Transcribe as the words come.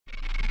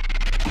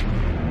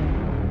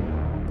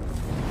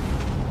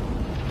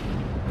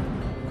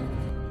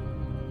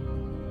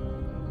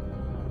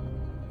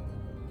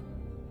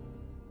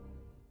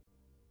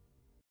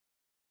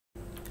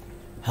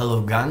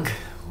Hello gang,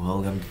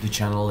 welcome to the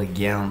channel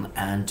again,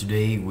 and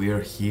today we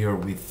are here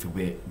with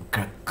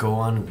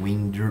KRAKOA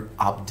winter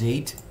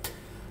update.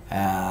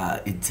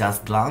 It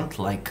just launched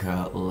like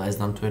less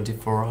than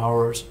 24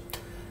 hours,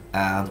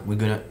 and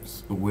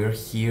we're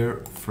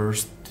here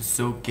first to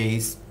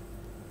showcase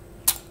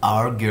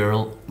our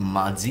girl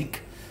MAGIK.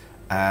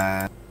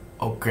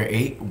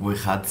 Okay, we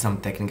had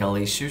some technical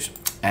issues,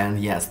 and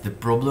yes, the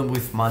problem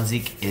with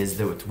MAGIK is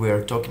that we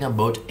are talking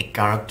about a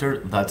character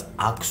that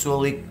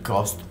actually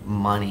costs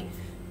money.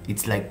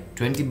 It's like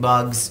 20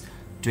 bucks,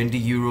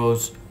 20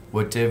 euros,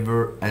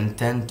 whatever, and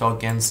 10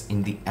 tokens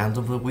in the end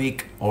of the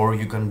week, or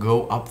you can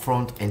go up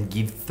front and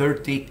give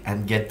 30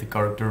 and get the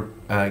character,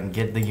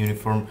 get the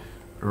uniform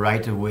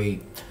right away.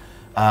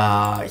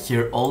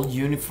 Her old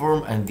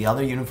uniform and the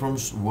other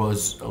uniforms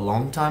was a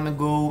long time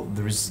ago.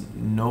 There is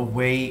no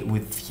way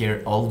with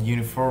her old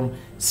uniform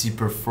she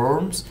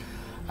performs.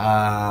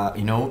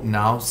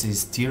 Now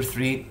she's tier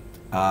 3.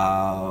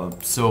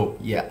 So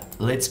yeah,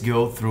 let's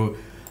go through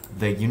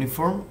the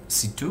uniform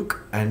she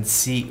took and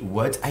see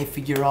what I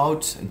figured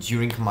out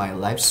during my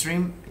live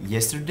stream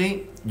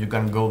yesterday. You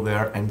can go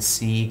there and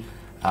see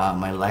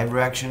my live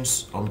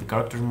reactions on the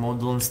character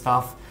model and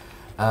stuff.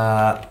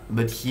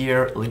 But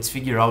here let's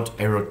figure out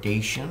a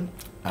rotation.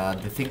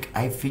 The thing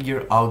I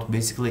figured out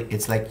basically,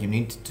 it's like you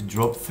need to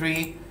drop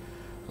 3,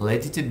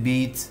 let it a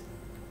bit,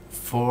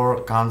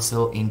 4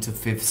 cancel into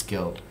 5th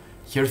skill.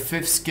 Her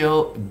 5th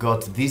skill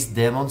got these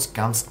demons,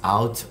 comes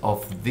out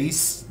of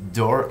this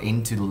door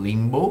into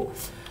limbo,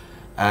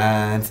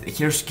 and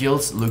her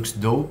skills looks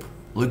dope.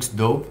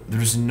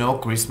 There's no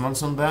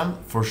Christmas on them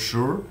for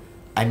sure.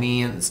 I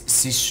mean,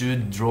 she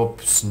should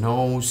drop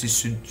snow, she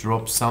should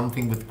drop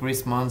something with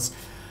Christmas,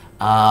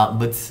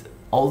 but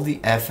all the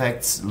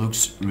effects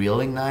looks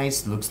really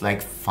nice, looks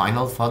like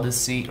Final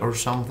Fantasy or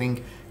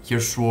something. Her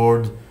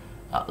sword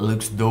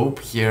looks dope,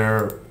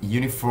 her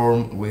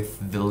uniform with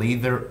the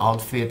leather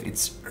outfit,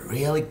 it's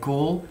really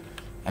cool.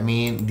 I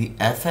mean, the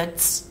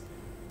effects,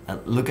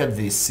 look at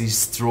this,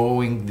 she's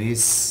throwing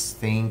this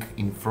thing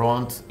in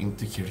front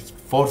into her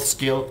 4th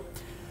skill.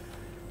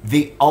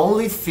 The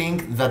only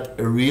thing that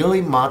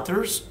really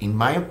matters, in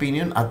my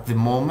opinion, at the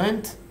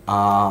moment,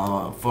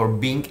 for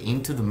being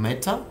into the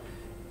meta,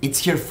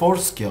 it's her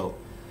 4th skill.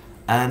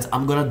 And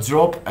I'm gonna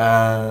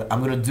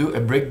do a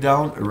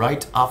breakdown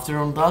right after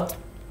on that.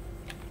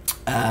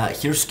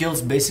 Her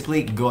skills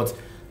basically got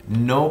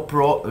a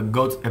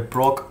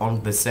proc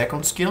on the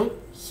 2nd skill.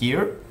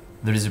 Here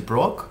there is a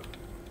proc,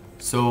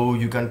 so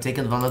you can take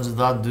advantage of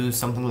that, do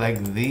something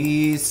like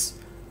this,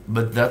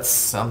 but that's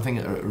something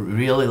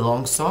really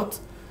long shot.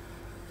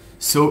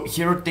 So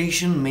here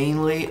rotation,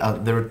 mainly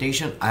the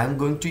rotation I'm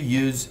going to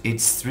use,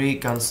 it's 3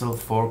 cancel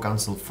 4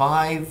 cancel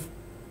 5,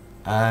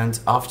 and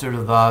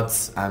after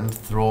that I'm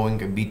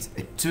throwing a bit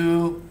a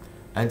 2,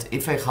 and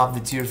if I have the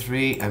tier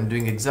 3 I'm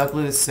doing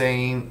exactly the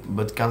same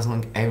but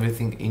cancelling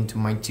everything into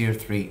my tier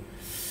 3.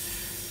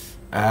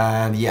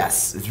 And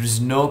yes, there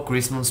is no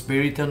Christmas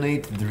spirit on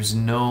it, there is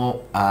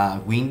no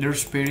winter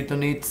spirit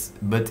on it,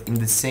 but in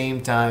the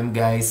same time,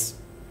 guys,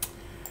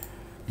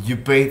 you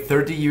pay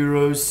 30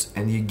 euros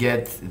and you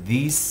get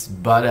this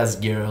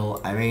badass girl.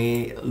 I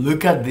mean,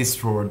 look at this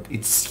sword,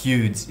 it's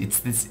huge, it's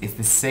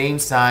the same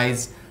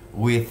size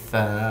with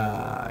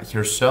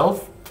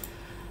herself.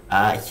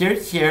 Her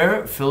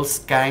hair feels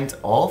kind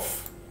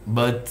off,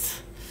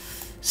 but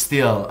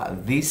still,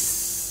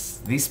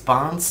 these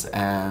pants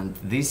and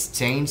this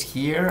change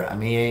here, I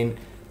mean,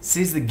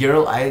 she's the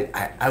girl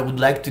I would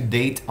like to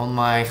date on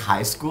my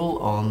high school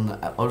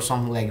or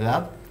something like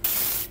that.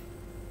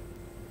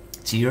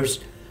 Cheers.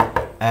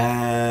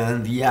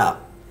 And yeah,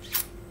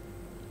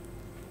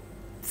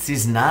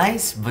 she's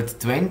nice, but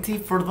 20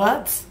 for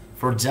that,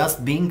 for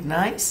just being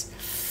nice.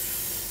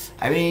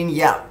 I mean,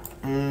 yeah,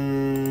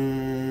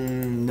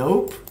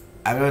 nope,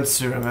 I'm not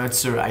sure.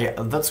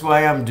 That's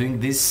why I'm doing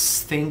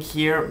this thing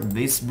here,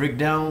 this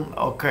breakdown.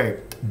 Okay,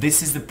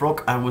 this is the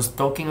proc I was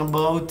talking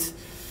about.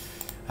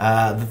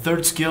 The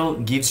 3rd skill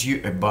gives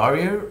you a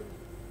barrier.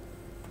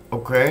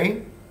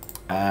 Okay.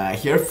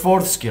 Her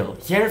 4th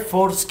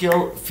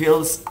skill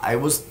feels, I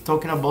was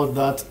talking about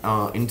that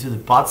into the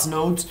patch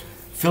notes,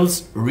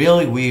 feels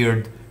really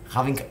weird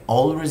having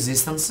all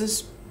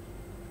resistances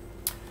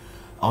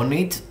on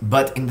it,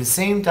 but in the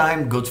same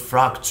time got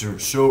fracture.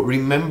 So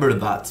remember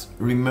that,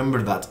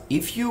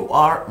 if you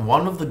are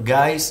one of the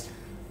guys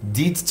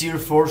did tier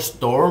 4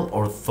 Storm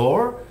or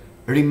Thor,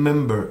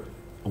 remember,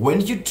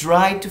 when you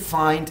try to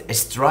find a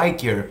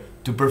striker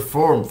to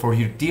perform for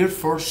your tier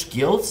 4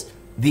 skills,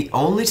 the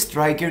only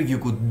striker you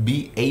could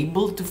be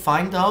able to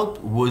find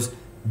out was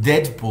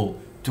Deadpool,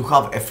 to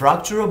have a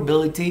fracture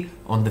ability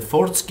on the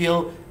 4th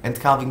skill and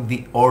having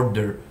the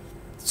order.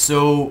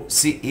 So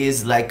she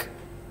is like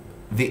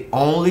the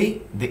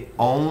only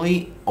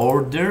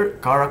order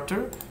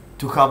character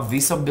to have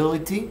this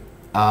ability.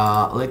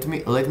 Let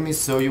me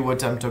show you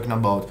what I'm talking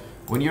about.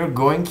 When you're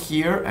going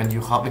here and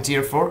you have a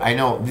tier 4, I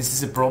know this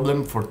is a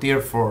problem for tier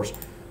 4s.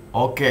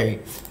 Okay,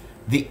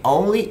 the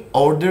only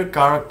order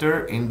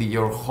character in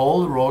your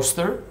whole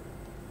roster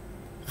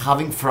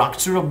having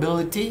fracture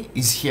ability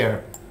is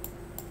here.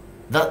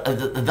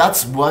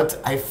 That's what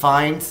I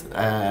find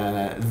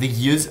the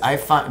use. I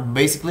find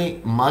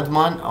basically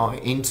Madman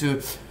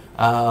into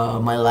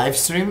my live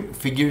stream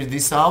figured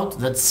this out,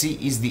 that she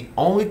is the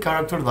only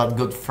character that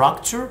got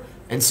fracture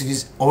and she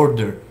is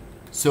order.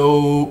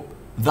 So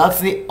that's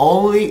the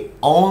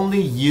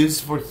only use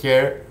for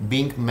her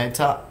being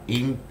meta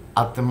in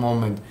at the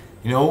moment.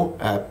 You know,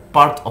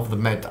 part of the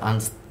meta,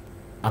 and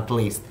at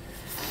least.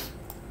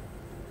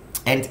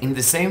 And in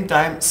the same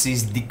time,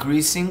 she's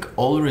decreasing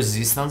all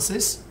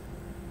resistances.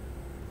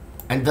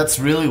 And that's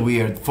really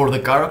weird. For the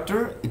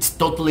character, it's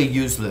totally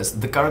useless.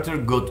 The character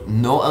got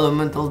no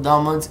elemental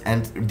damage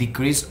and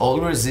decreased all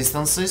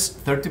resistances.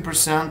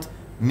 30%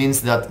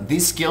 means that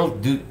this skill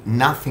do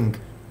nothing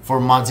for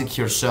Magic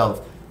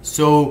herself.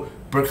 So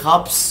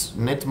perhaps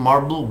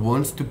Netmarble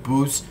wants to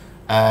push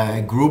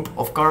a group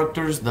of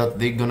characters that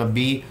they're gonna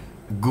be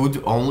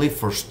good only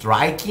for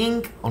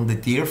striking on the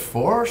tier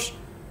 4s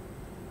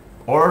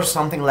or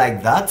something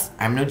like that.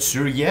 I'm not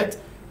sure yet.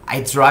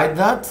 I tried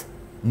that.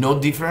 No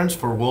difference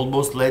for World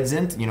Boss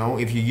Legend. You know,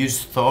 if you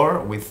use Thor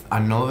with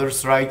another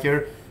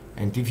striker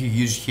and if you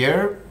use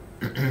here,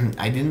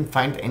 I didn't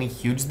find any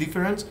huge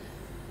difference.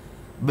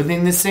 But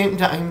in the same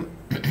time,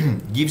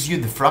 gives you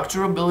the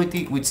fracture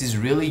ability, which is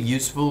really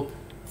useful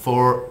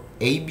for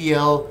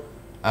ABL,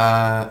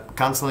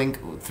 cancelling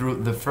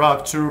through the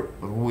fracture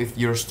with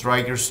your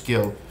striker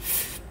skill.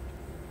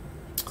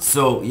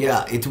 So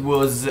yeah, it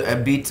was a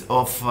bit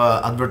of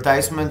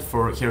advertisement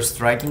for her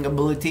striking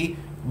ability,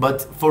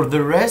 but for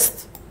the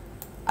rest,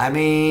 I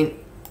mean,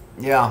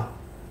 yeah,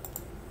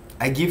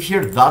 I give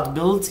here that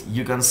build.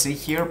 You can see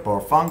here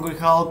Powerful Angry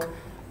Hulk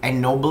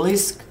and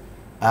Nobelisk,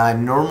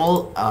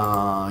 normal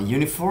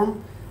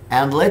uniform.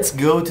 And let's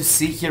go to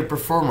see her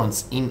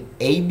performance in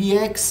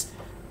ABX,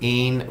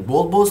 in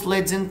World Boss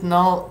Legend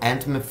Null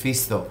and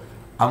Mephisto.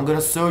 I'm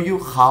gonna show you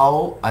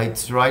how I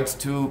tried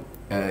to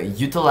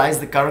utilize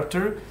the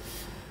character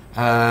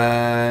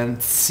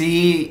and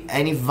see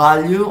any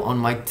value on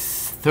my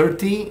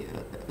 30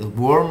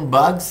 worm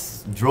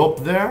bugs drop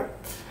there.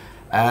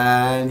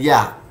 And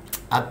yeah,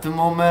 at the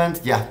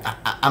moment, yeah,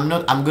 I'm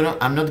not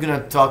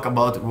gonna talk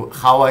about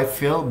how I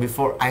feel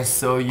before I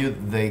show you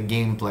the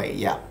gameplay.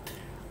 Yeah,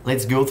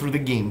 let's go through the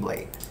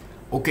gameplay.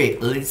 Okay,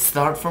 let's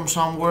start from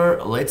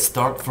somewhere. Let's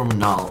start from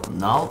Null.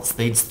 Null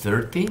stage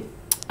 30.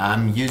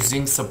 I'm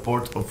using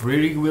support of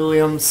Riri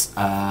Williams,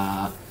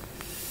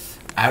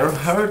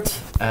 Ironheart,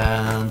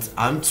 and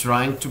I'm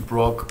trying to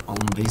proc on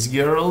this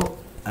girl.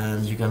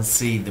 And you can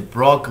see the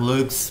proc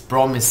looks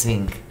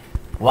promising.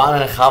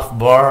 1.5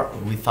 bar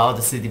without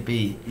a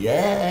CTP.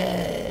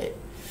 Yay!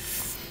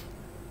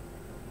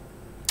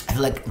 I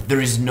feel like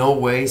there is no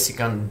way she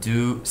can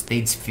do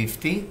stage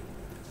 50,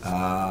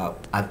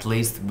 at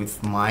least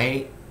with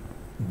my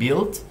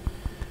build.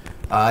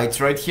 I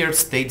tried here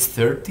stage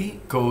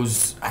 30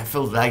 because I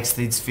felt like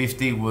stage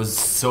 50 was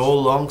so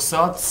long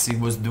shot, she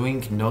was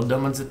doing no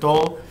damage at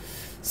all.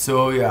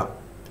 So yeah,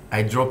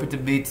 I drop it a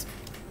bit.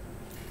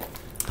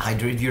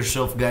 Hydrate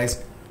yourself,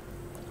 guys.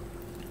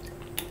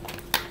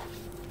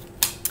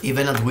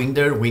 Even at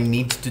winter, we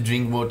need to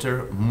drink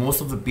water.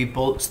 Most of the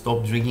people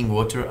stop drinking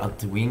water at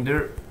the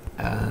winter,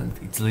 and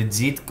it's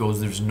legit because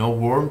there's no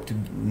worm to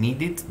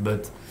need it,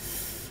 but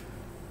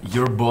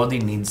your body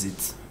needs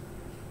it.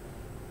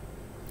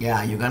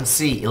 Yeah, you can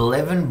see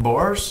 11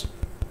 bars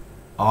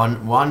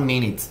on 1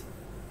 minute.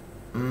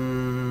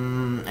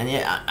 And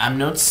yeah, I'm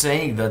not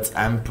saying that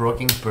I'm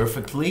proccing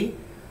perfectly,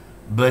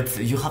 but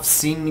you have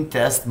seen me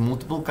test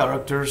multiple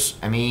characters.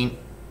 I mean,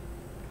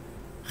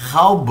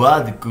 how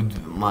bad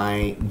could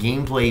my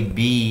gameplay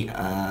be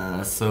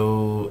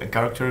so a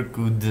character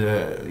could,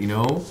 you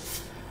know,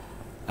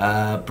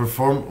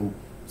 perform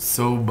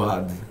so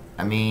bad?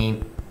 I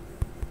mean,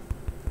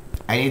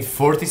 I need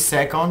 40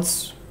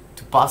 seconds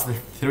to pass the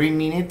 3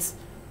 minutes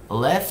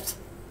left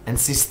and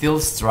she still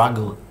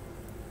struggle.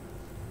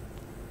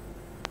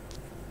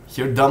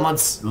 Her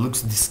damage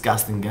looks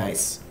disgusting,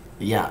 guys.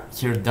 Yeah,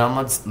 her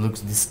damage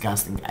looks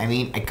disgusting. I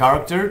mean, a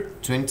character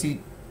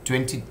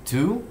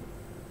 2022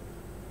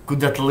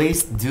 could at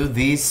least do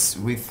this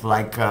with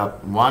like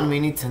 1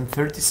 minute and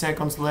 30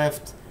 seconds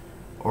left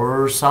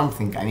or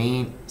something. I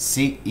mean,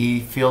 see,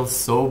 it feels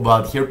so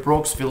bad. Her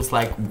procs feels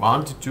like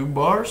 1 to 2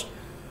 bars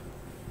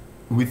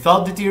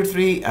without the tier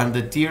 3, and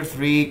the tier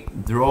 3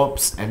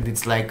 drops and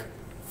it's like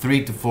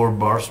 3 to 4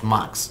 bars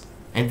max.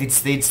 And it's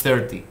stage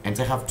 30 and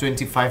I have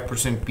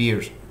 25%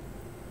 peers.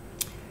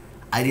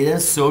 I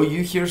didn't show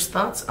you her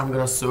stats. I'm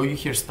gonna show you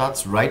her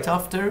stats right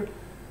after.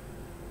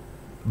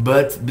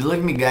 But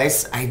believe me,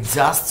 guys, I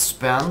just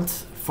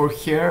spent for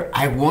her.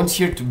 I want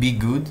her to be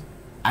good.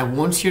 I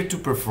want her to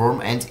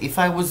perform. And if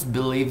I was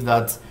believe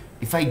that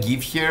if I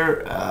give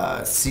her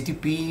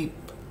CTP,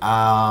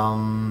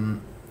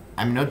 I'm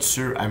not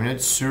sure. I'm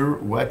not sure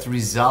what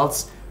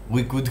results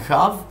we could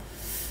have.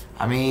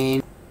 I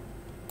mean,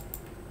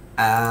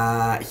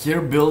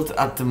 her build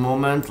at the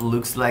moment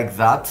looks like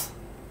that,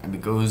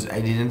 because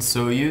I didn't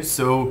show you.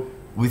 So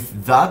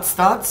with that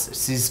stats.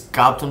 She's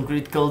capped on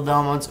critical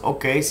damage.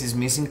 Okay, she's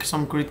missing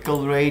some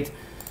critical rate,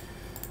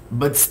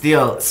 but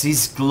still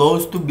she's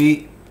close to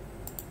be,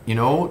 you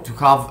know, to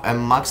have a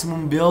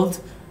maximum build.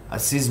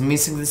 She's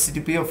missing the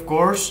CTP, of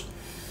course.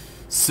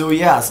 So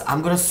yes,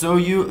 I'm gonna show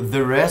you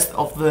the rest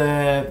of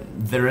the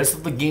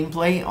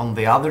gameplay on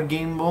the other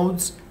game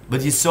modes.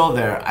 But you saw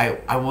there,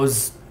 I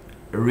was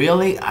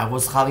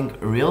having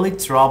really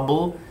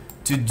trouble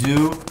to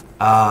do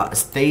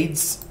stage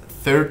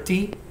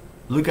 30.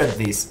 Look at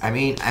this. I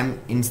mean, I'm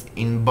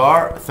in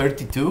bar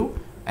 32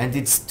 and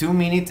it's 2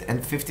 minutes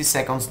and 50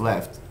 seconds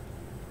left.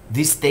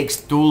 This takes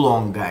too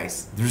long,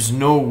 guys. There's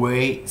no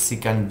way she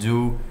can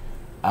do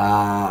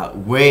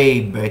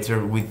way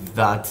better with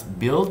that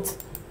build.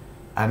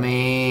 I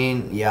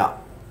mean, yeah,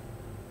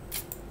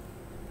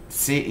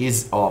 she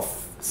is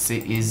off. She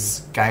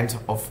is kind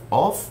of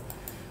off,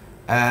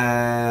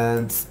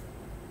 and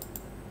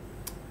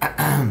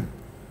and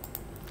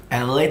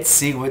let's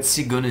see what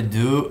she gonna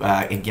do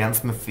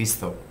against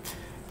Mephisto.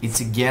 It's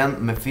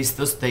again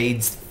Mephisto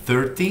stage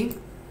 30.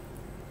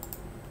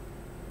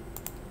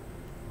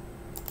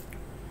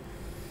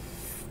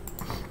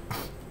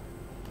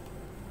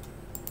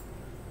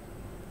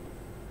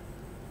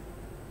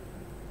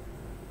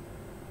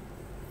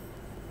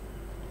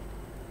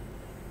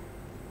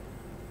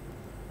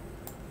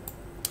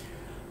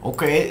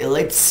 Okay,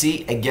 let's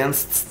see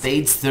against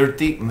stage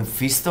 30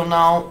 Mephisto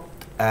now,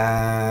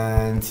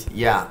 and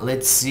yeah,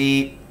 let's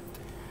see.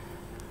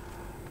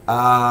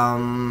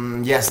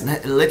 Yes,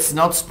 let's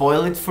not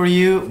spoil it for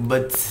you,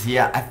 but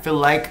yeah, I feel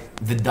like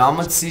the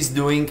damage she's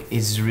doing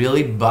is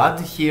really bad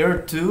here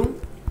too.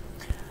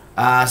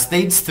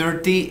 Stage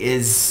 30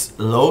 is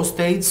low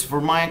stage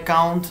for my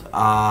account.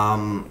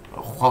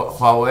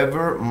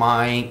 However,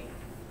 my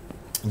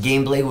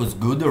gameplay was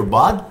good or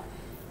bad.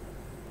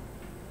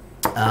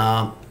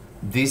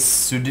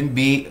 This shouldn't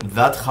be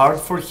that hard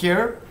for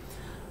here,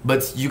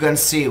 but you can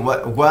see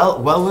while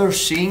we're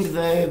seeing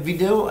the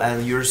video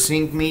and you're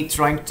seeing me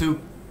trying to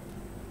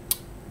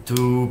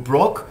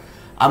proc,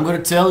 I'm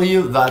gonna tell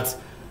you that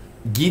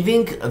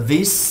giving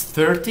this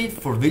 30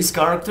 for this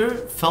character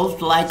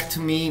felt like to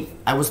me,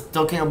 I was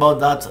talking about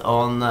that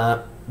on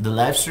the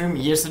live stream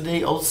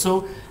yesterday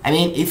also. I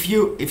mean, if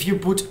you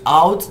put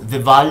out the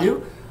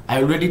value, I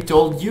already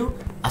told you,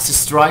 as a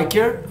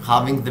striker,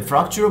 having the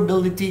fracture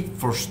ability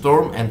for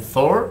Storm and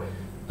Thor,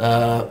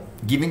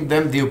 giving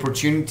them the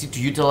opportunity to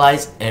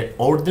utilize an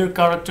order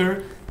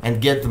character and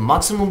get the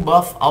maximum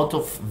buff out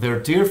of their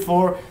tier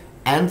 4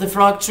 and the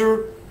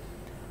fracture,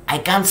 I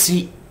can't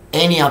see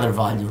any other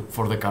value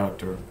for the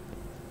character.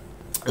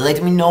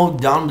 Let me know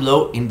down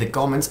below in the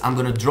comments. I'm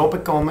gonna drop a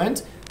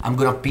comment, I'm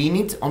gonna pin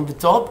it on the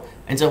top,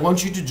 and I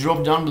want you to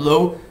drop down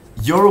below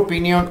your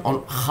opinion on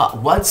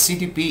what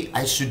CTP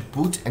I should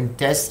put and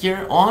test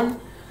here on.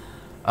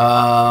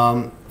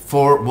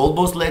 For World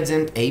Boss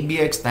Legend,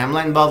 ABX,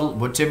 Timeline Battle,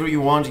 whatever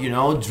you want, you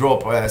know,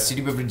 drop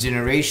CTP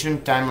Regeneration,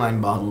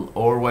 Timeline Battle,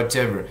 or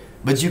whatever.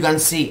 But you can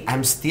see,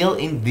 I'm still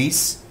in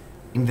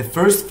the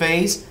first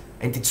phase,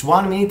 and it's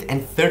 1 minute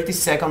and 30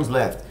 seconds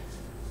left.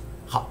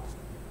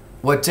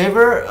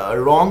 Whatever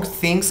wrong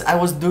things I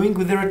was doing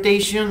with the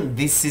rotation,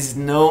 this is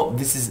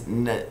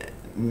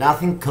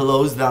nothing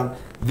close than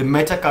the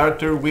meta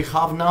character we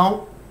have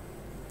now.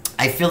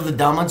 I feel the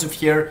damage of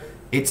here,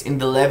 it's in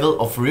the level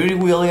of Riri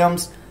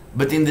Williams,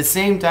 but in the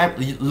same time,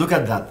 look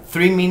at that,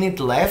 3 minutes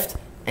left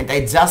and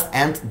I just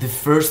end the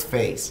first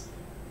phase.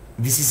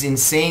 This is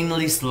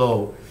insanely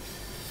slow.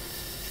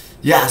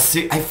 Yeah,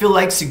 see, I feel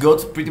like she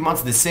got pretty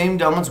much the same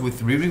damage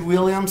with Riri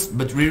Williams,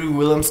 but Riri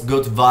Williams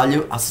got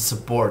value as a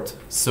support.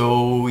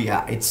 So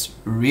yeah, it's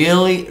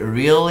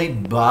really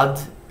bad,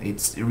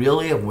 it's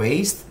really a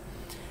waste.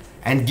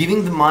 And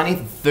giving the money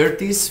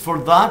 30s for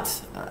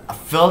that, I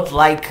felt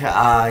like,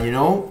 you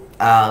know,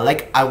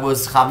 like I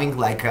was having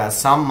like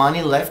some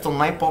money left on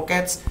my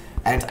pockets,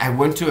 and I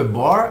went to a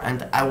bar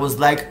and I was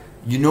like,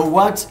 you know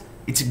what?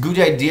 It's a good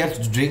idea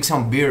to drink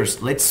some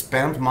beers. Let's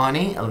spend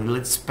money.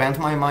 Let's spend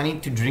my money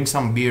to drink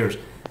some beers.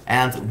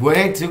 And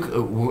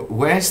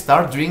when I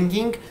start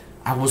drinking,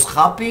 I was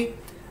happy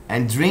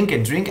and drink,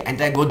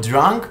 and I got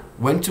drunk.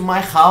 Went to my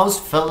house,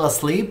 fell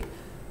asleep,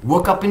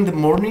 woke up in the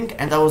morning,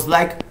 and I was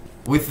like,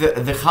 with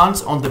the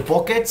hands on the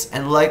pockets,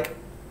 and like,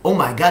 oh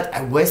my god,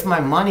 I wasted my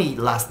money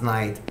last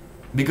night.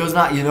 Because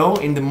now, you know,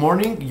 in the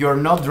morning you're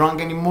not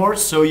drunk anymore,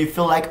 so you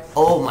feel like,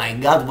 oh my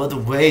god, what a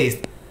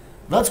waste.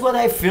 That's what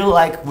I feel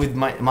like with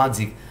my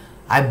MAGIK.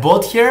 I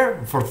bought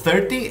here for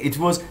 30.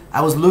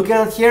 I was looking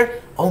at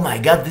here, oh my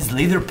god, these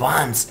leather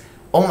pants,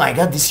 oh my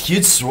god, this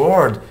huge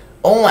sword,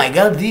 oh my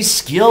god, these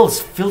skills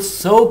feel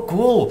so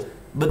cool.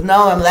 But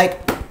now I'm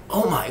like,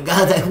 oh my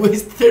god, I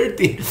wasted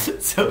 30.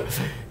 So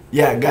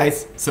yeah,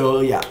 guys,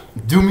 so yeah,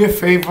 do me a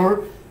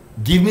favor,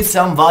 give me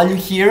some value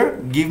here,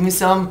 give me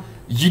some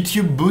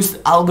YouTube boost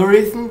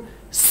algorithm,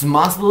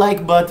 smash the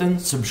like button,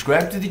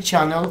 subscribe to the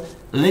channel,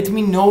 let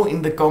me know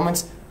in the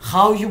comments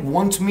how you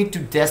want me to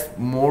test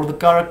more the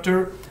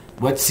character,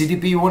 what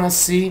CTP you wanna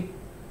see,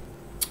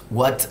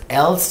 what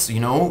else,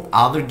 you know,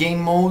 other game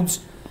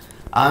modes.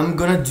 I'm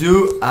gonna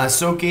do a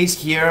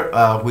showcase here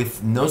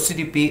with no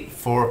CDP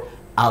for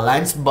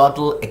Alliance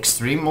Battle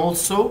Extreme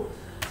also.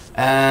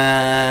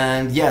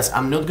 And yes,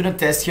 I'm not gonna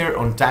test here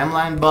on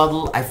Timeline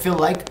Battle. I feel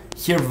like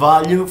here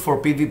value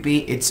for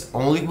PvP it's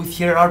only with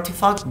here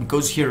artifact,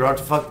 because here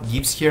artifact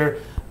gives here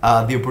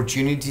the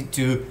opportunity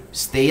to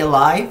stay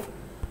alive.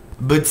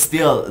 But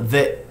still,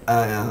 the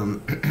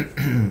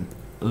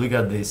look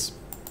at this.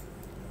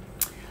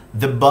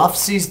 The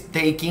buffs he's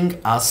taking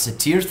as a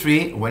tier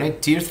 3. When I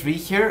tier 3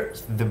 here,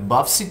 the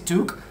buffs he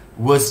took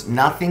was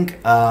nothing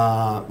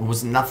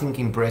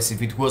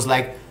impressive. It was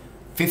like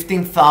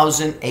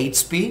 15,000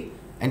 HP,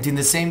 and in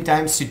the same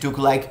time she took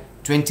like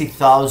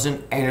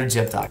 20,000 energy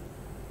attack.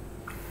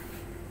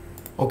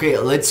 Okay,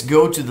 let's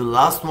go to the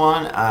last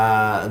one,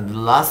 the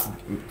last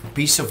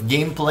piece of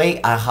gameplay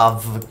I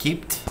have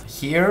kept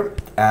here,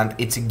 and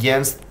it's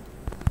against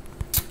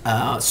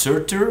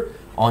Surtur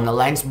on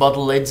Alliance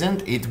Battle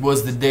Legend. It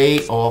was the day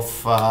of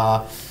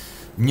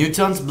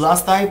Newton's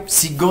Blast type.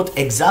 She got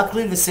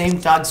exactly the same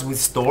tags with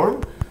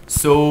Storm.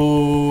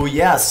 So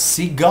yes,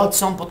 she got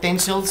some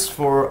potentials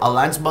for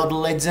Alliance Battle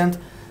Legend,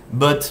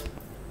 but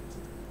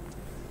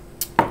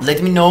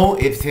let me know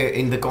if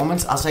in the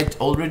comments, as I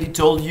already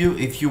told you,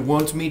 if you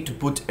want me to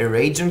put a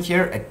rage on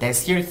here, a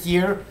test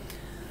here.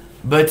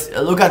 But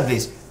look at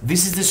this.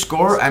 This is the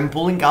score I'm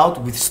pulling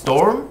out with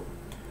Storm,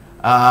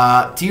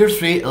 tier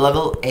 3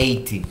 level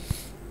 80.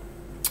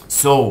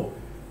 So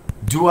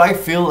do I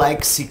feel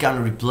like she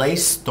can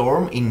replace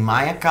Storm in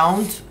my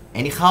account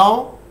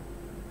anyhow?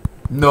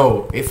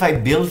 No. If I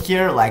build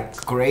here like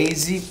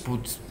crazy,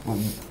 put,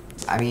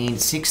 I mean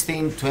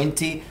 16,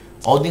 20,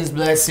 Odin's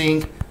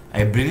Blessing,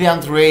 a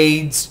Brilliant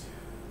Rage,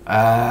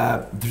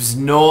 there's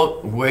no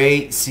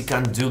way she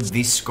can do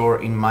this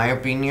score in my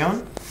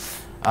opinion.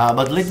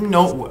 But let me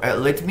know,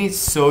 let me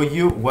show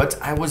you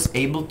what I was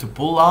able to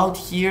pull out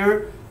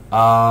here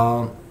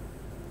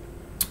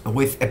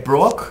with a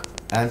proc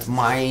and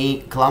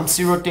my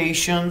clumsy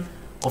rotation.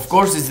 Of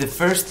course, it's the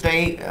first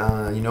day,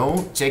 you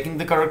know, checking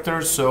the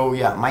characters, so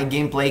yeah, my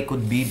gameplay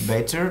could be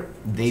better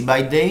day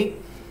by day.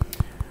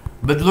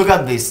 But look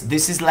at this.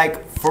 This is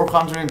like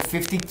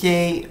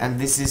 450k and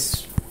this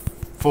is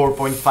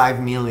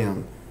 4.5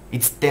 million.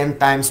 It's 10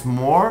 times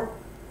more.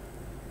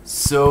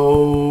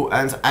 So,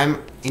 and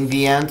I'm in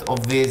the end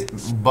of the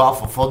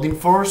buff of Odin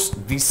Force.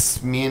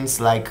 This means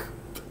like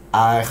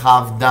I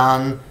have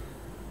done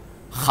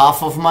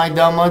half of my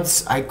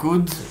damage I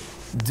could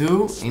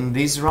do in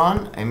this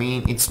run. I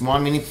mean, it's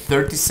 1 minute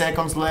 30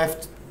 seconds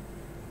left.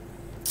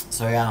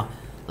 So yeah,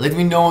 let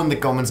me know in the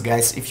comments,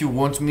 guys, if you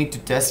want me to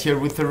test here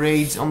with the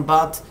raids on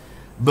bat.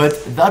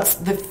 But that's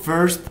the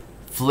first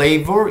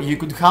flavor you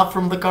could have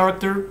from the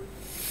character,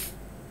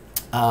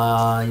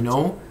 you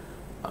know,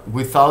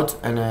 without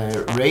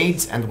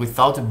raids and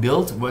without a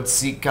build, what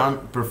she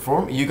can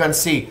perform. You can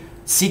see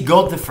she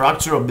got the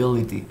fracture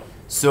ability.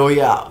 So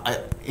yeah,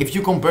 if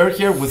you compare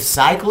here with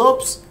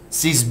Cyclops,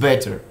 she's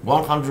better.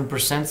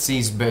 100%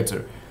 she's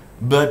better.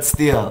 But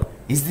still,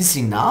 is this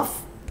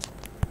enough?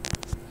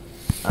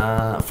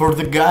 For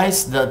the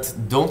guys that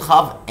don't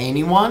have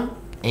anyone,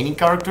 any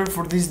character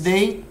for this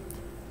day,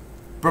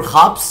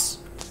 perhaps.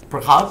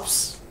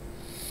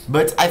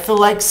 But I feel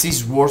like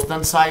she's worse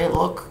than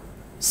Psylocke.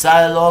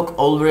 Psylocke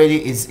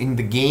already is in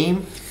the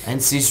game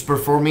and she's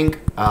performing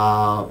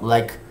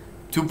like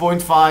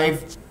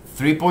 2.5,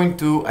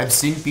 3.2. I've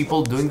seen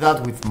people doing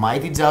that with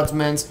Mighty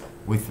Judgments,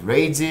 with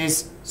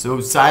Rages. So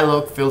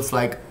Psylocke feels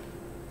like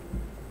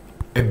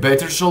a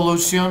better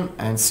solution,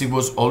 and she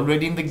was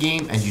already in the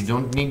game and you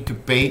don't need to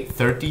pay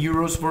 30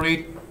 euros for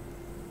it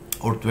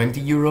or 20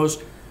 euros.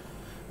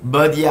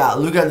 But yeah,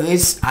 look at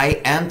this.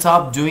 I end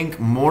up doing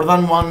more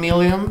than 1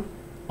 million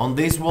on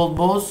this world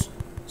boss.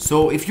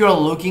 So if you're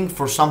looking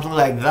for something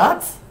like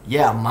that,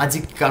 yeah,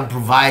 Magic can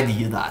provide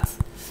you that.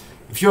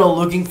 If you're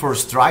looking for a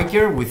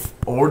striker with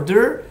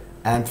order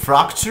and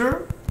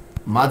fracture,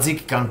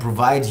 Magic can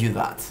provide you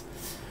that.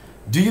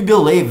 Do you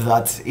believe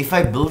that if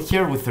I build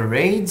here with the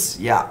raids,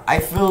 yeah, I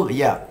feel,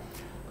 yeah,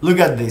 look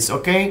at this,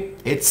 okay?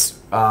 It's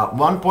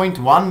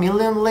 1.1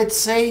 million, let's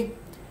say.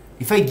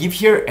 If I give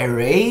here a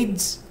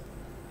raid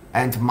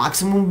and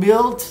maximum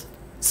build,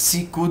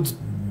 she could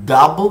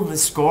double the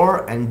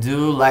score and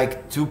do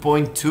like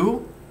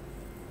 2.2.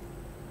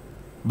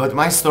 But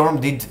my Storm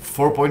did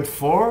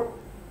 4.4.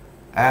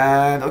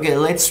 And okay,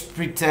 let's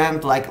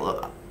pretend like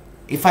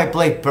if I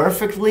play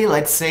perfectly,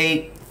 let's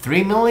say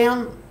 3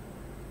 million.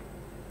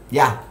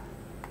 Yeah,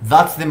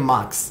 that's the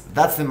max.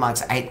 That's the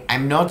max.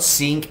 I'm not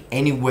seeing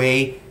any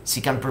way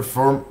she can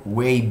perform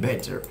way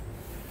better.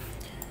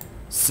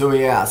 So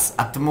yes,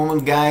 at the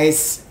moment,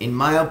 guys, in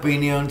my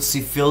opinion,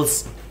 she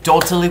feels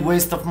totally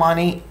waste of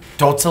money.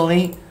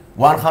 Totally,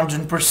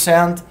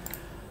 100%.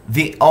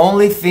 The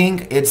only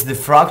thing, it's the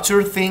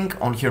fracture thing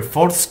on her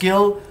 4th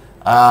skill.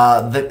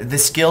 The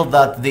skill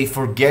that they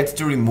forget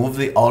to remove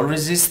the all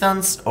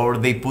resistance, or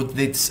they put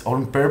it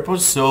on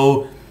purpose.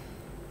 So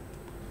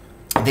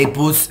they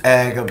put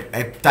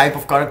a type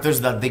of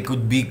characters that they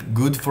could be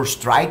good for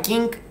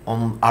striking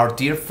on our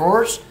tier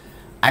 4s.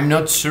 I'm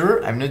not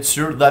sure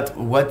that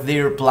what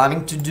they're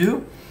planning to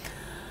do.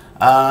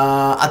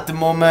 At the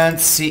moment,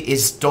 C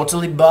is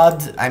totally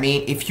bad. I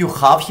mean, if you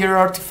have here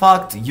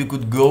artifact, you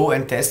could go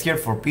and test here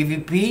for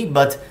PvP,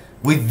 but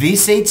with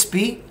this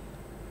HP,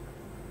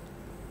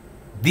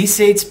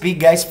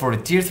 guys, for a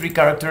tier 3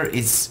 character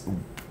is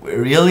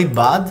really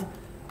bad,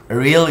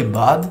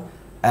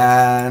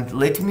 and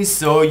let me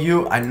show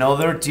you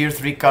another tier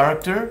 3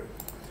 character.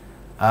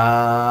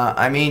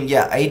 I mean,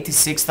 yeah,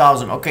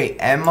 86,000. Okay,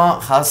 Emma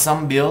has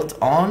some build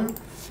on.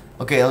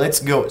 Okay, let's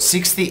go.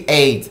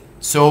 68.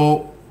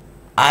 So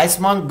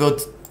Iceman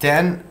got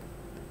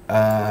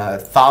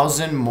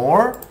 10,000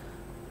 more.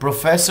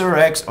 Professor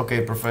X.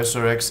 Okay,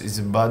 Professor X is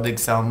a bad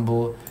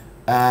example.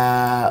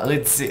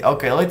 Let's see.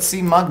 Okay, let's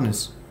see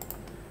Magnus.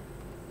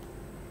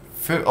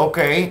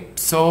 Okay,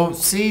 so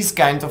she's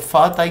kind of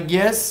fat, I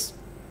guess.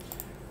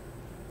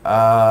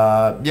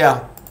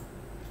 Yeah.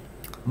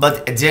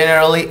 But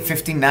generally,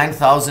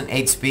 59,000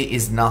 HP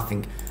is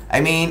nothing.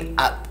 I mean,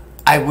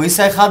 I wish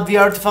I had the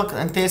artifact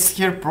and test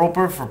here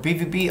proper for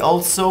PvP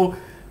also.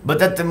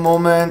 But at the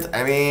moment,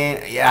 I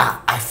mean, yeah,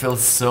 I feel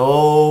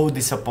so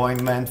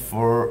disappointment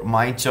for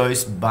my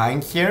choice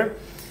buying here.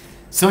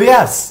 So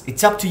yes,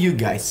 it's up to you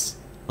guys.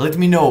 Let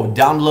me know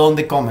down below in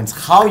the comments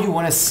how you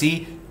want to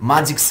see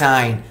Magic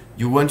Sign.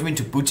 You want me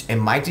to put a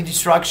Mighty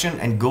Destruction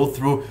and go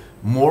through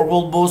more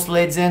World Boss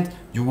Legend?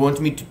 You want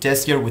me to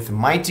test here with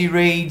Mighty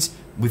Raids,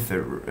 with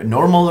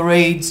normal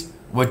raids,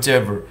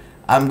 whatever.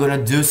 I'm gonna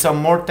do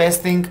some more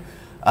testing.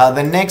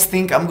 The next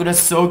thing I'm gonna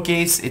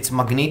showcase, it's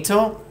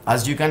Magneto.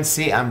 As you can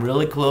see, I'm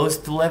really close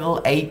to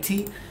level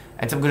 80,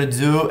 and I'm gonna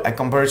do a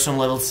comparison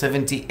level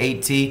 70,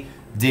 80,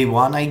 day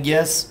 1, I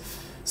guess.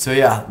 So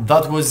yeah,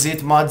 that was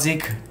it,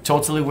 Magic.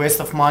 Totally waste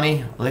of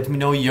money. Let me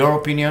know your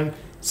opinion.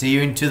 See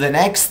you into the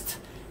next.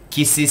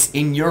 Kisses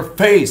in your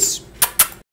face.